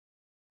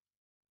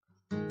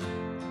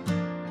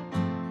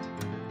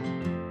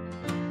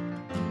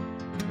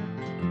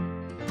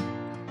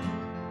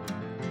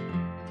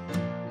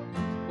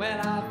Well,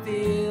 I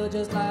feel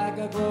just like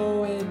a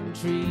growing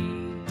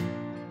tree,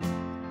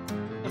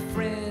 a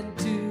friend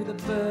to the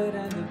bird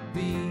and the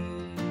bee.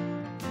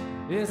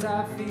 Yes,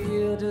 I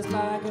feel just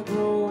like a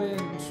growing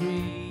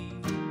tree,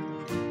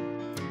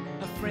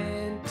 a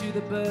friend to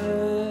the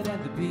bird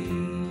and the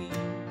bee.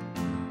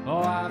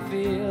 Oh, I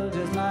feel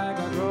just like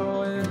a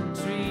growing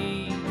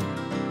tree.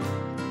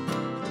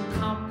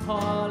 Come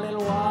pour a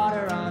little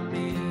water on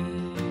me.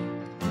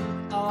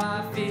 Oh,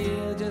 I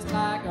feel just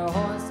like a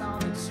horse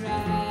on the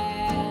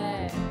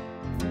track,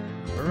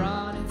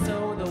 running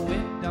so the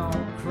wind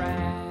don't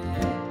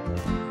crack.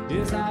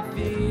 Yes, I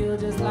feel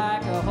just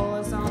like a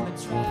horse on the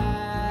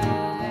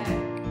track,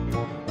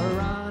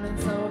 running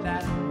so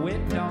that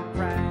wind don't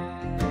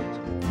crack.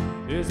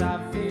 Yes,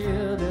 I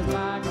feel just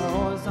like a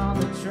horse on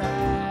the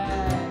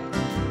track.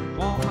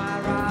 Want my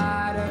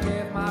rider,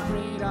 give my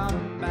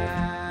freedom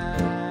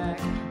back.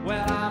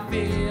 Well, I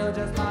feel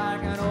just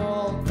like an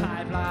old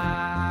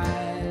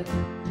pipeline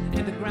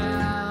in the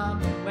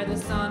ground where the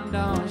sun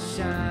don't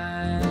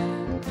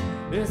shine.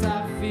 Yes,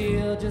 I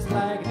feel just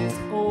like this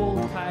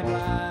old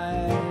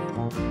pipeline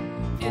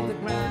in the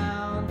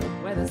ground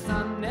where the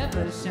sun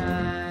never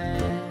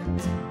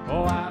shines.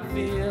 Oh, I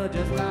feel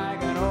just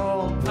like an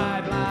old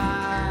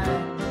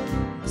pipeline,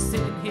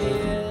 sitting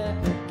here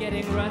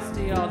getting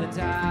rusty all the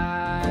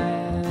time.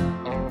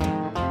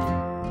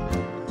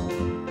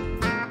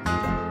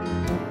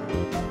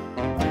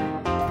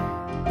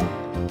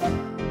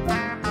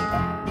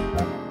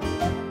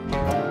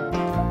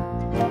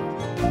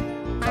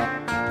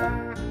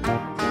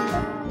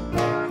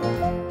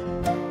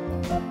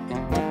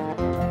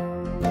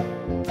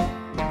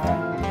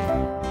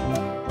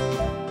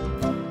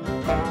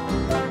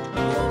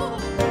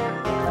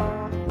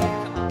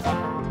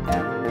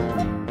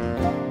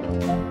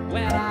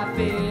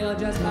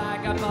 Just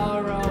like a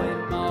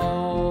burrowing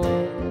mole,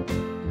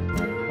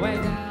 way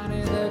down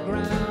in the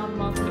ground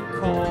amongst the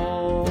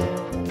coal.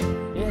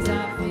 Yes,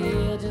 I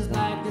feel just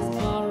like this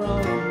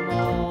burrowing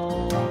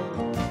mole,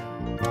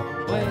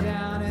 way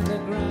down in the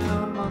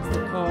ground amongst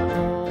the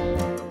coal.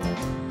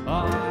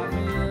 Oh, I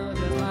feel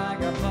just like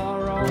a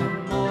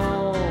burrowing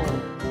mole.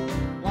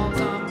 Want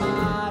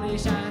somebody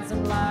shine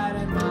some light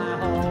in my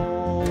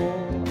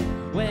hole.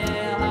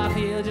 Well, I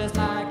feel just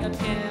like a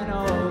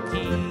piano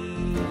key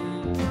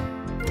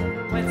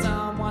when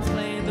someone's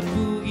playing the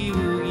boogie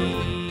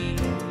woogie.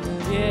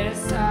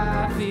 Yes,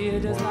 I feel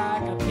just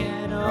like a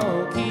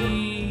piano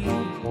key.